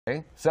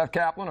Hey, Seth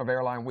Kaplan of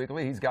Airline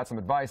Weekly. He's got some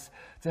advice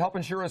to help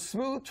ensure a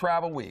smooth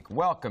travel week.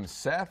 Welcome,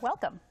 Seth.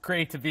 Welcome.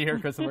 Great to be here,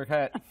 Christopher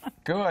Cut.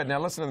 Good. Now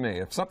listen to me.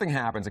 If something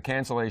happens, a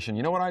cancellation,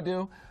 you know what I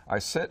do?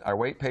 I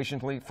wait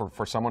patiently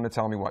for someone to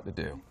tell me what to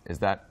do. Is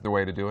that the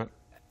way to do it?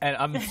 And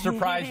I'm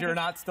surprised you're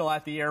not still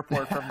at the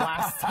airport from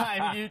last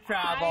time you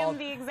traveled. I am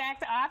the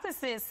exact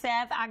opposite,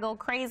 Seth. I go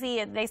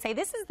crazy. They say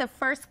this is the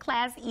first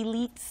class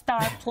Elite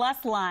Star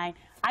Plus line.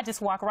 I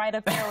just walk right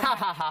up there with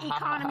my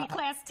economy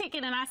class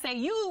ticket and I say,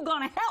 you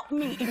gonna help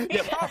me.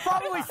 Yeah,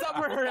 probably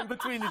somewhere in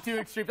between the two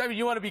extremes. I mean,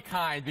 you want to be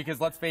kind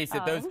because let's face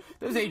it,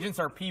 those agents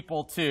are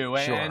people too.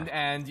 Sure.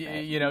 And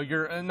you know,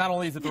 you're not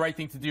only is it the right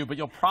thing to do, but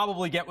you'll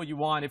probably get what you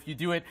want if you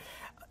do it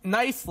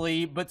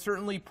nicely, but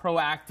certainly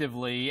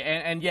proactively.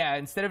 And yeah,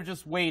 instead of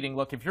just waiting,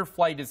 look, if your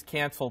flight is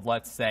canceled,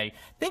 let's say,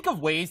 think of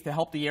ways to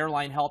help the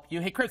airline help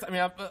you. Hey, Chris, I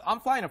mean, I'm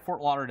flying to Fort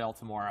Lauderdale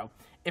tomorrow.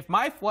 If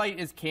my flight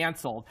is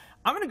canceled,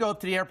 I'm going to go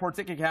up to the airport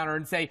ticket counter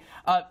and say,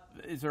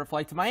 is there a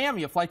flight to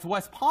Miami, a flight to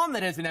West Palm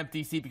that has an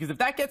empty seat? Because if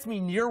that gets me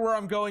near where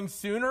I'm going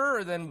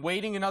sooner than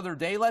waiting another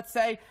day, let's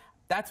say,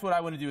 that's what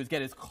I want to do, is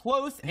get as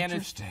close and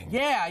as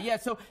yeah.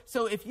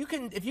 So if you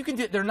can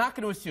do it, they're not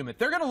going to assume it.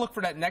 They're going to look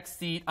for that next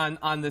seat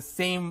on the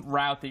same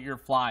route that you're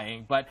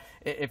flying. But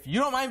if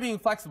you don't mind being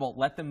flexible,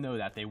 let them know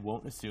that they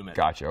won't assume it.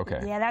 Gotcha.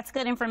 Okay. Yeah, that's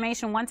good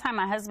information. One time,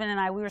 my husband and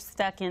I, we were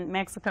stuck in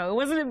Mexico. It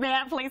wasn't a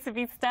bad place to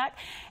be stuck,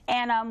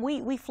 and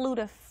we flew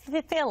to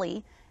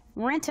Philly,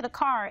 rented a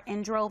car,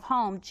 and drove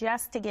home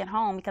just to get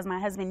home because my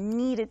husband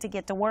needed to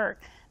get to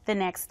work the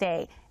next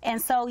day.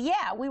 And so,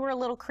 yeah, we were a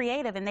little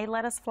creative, and they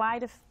let us fly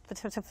to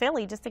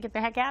Philly just to get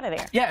the heck out of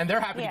there. Yeah, and they're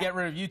happy to get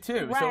rid of you,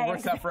 too. Right. So it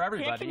works out for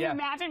everybody. Can you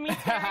imagine me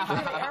tearing through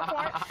the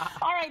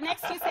airport? All right,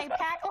 next you say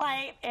pack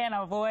light and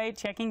avoid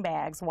checking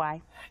bags.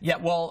 Why? Yeah,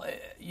 well,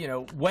 you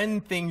know, when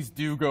things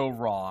do go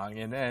wrong,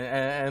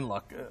 and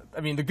look,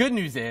 I mean, the good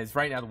news is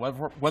right now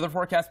the weather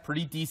forecast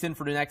pretty decent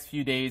for the next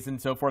few days and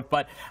so forth.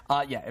 But,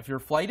 yeah, if your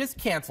flight is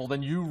canceled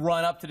and you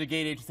run up to the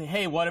gate agent and say,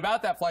 hey, what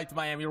about that flight to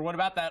Miami, or what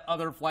about that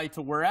other flight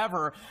to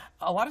wherever,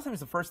 a lot of times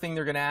the first thing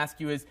they're going to ask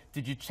you is,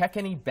 did you check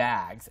any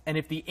bags? And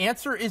if the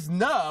answer is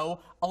no,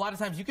 a lot of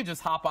times you can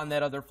just hop on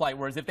that other flight.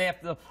 Whereas if they have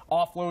to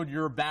offload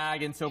your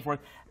bag and so forth,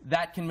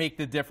 that can make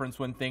the difference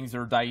when things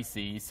are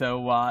dicey.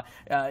 So,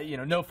 you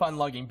know, no fun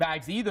lugging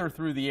bags either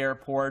through the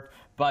airport.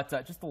 But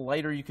just the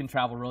lighter you can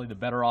travel, really, the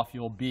better off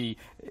you'll be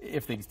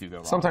if things do go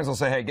wrong. Sometimes they'll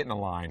say, hey, get in a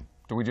line.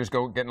 Do we just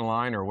go get in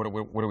line, or what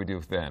do we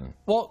do then?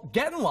 Well,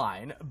 get in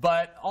line,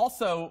 but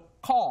also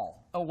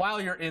call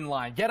while you're in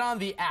line. Get on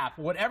the app.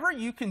 Whatever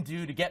you can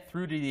do to get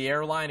through to the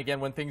airline, again,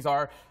 when things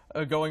are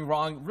going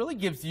wrong, really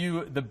gives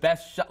you the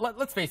best shot.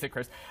 Let's face it,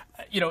 Chris,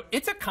 you know,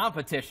 it's a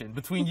competition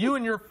between you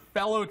and your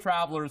fellow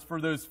travelers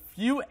for those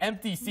few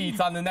empty seats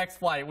on the next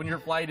flight when your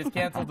flight is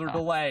canceled or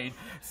delayed.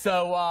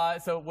 So,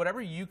 so whatever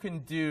you can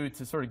do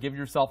to sort of give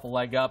yourself a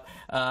leg up,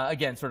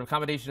 again, sort of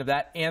combination of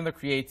that and the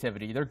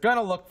creativity. They're going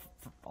to look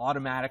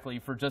automatically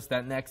for just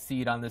that next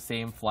seat on the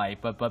same flight.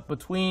 But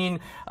between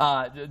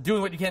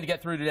doing what you can to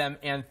get through to them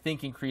and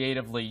thinking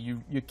creatively,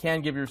 you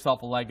can give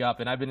yourself a leg up.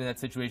 And I've been in that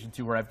situation,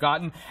 too, where I've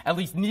gotten at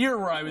least near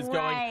where I was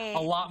going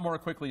a lot more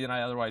quickly than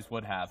I otherwise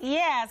would have.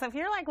 Yeah, so if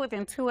you're like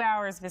within 2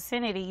 hours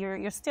vicinity,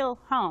 you're still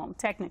home,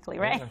 technically,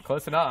 right? Yeah,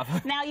 close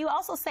enough. Now, you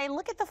also say,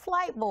 look at the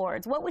flight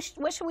boards.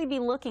 What should we be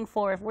looking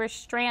for if we're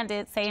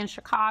stranded, say, in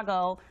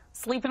Chicago,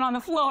 sleeping on the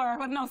floor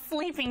with no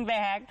sleeping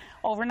bag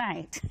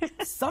overnight?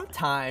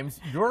 Sometimes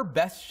your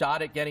best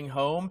shot at getting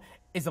home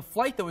is a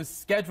flight that was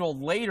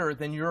scheduled later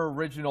than your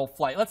original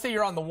flight. Let's say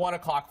you're on the 1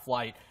 o'clock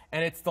flight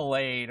and it's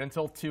delayed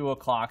until 2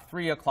 o'clock,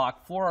 3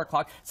 o'clock, 4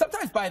 o'clock.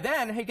 Sometimes by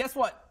then, hey, guess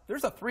what?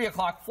 There's a 3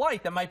 o'clock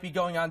flight that might be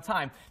going on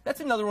time. That's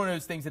another one of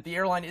those things that the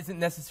airline isn't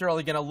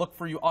necessarily going to look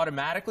for you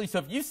automatically. So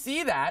if you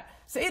see that,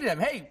 say to them,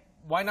 hey,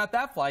 why not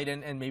that flight?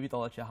 And maybe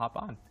they'll let you hop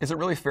on. Is it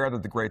really fair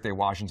that the Great Day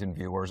Washington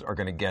viewers are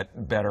going to get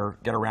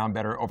around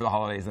better over the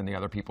holidays than the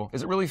other people?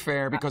 Is it really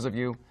fair because of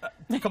you?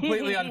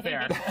 Completely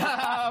unfair.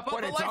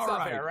 But it's all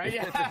right. Fair, right?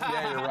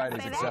 Yeah, you're right.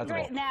 It's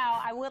acceptable.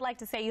 Now, I would like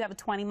to say you have a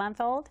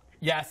 20-month-old.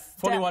 Yes,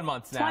 21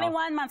 months now.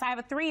 21 months. I have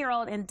a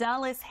 3-year-old, and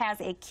Dulles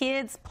has a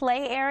kids'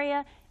 play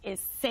area. It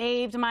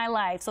saved my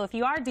life. So if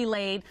you are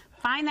delayed,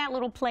 find that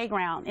little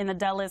playground in the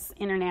Dulles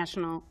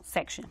International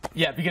section.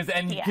 Yeah, because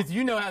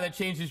you know how that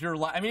changes your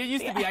life. I mean, it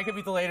used to be I could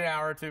be delayed an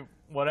hour or two.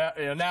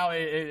 Whatever, you know, now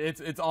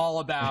it's all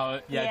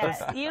about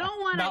just you don't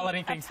want not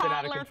letting things spin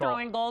out of control.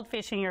 Throwing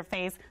goldfish in your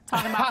face,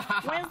 talking about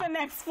when's the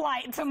next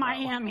flight to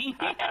Miami.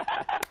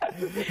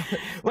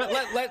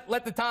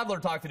 let the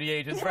toddler talk to the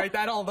agents, right?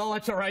 They'll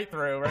let you right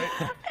through,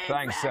 right?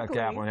 Thanks, Seth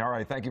Kaplan. All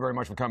right, thank you very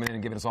much for coming in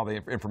and giving us all the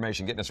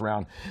information, getting us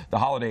around the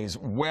holidays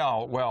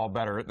well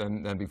better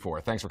than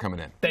before. Thanks for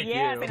coming in. Thank you.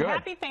 Yes, and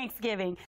happy Thanksgiving.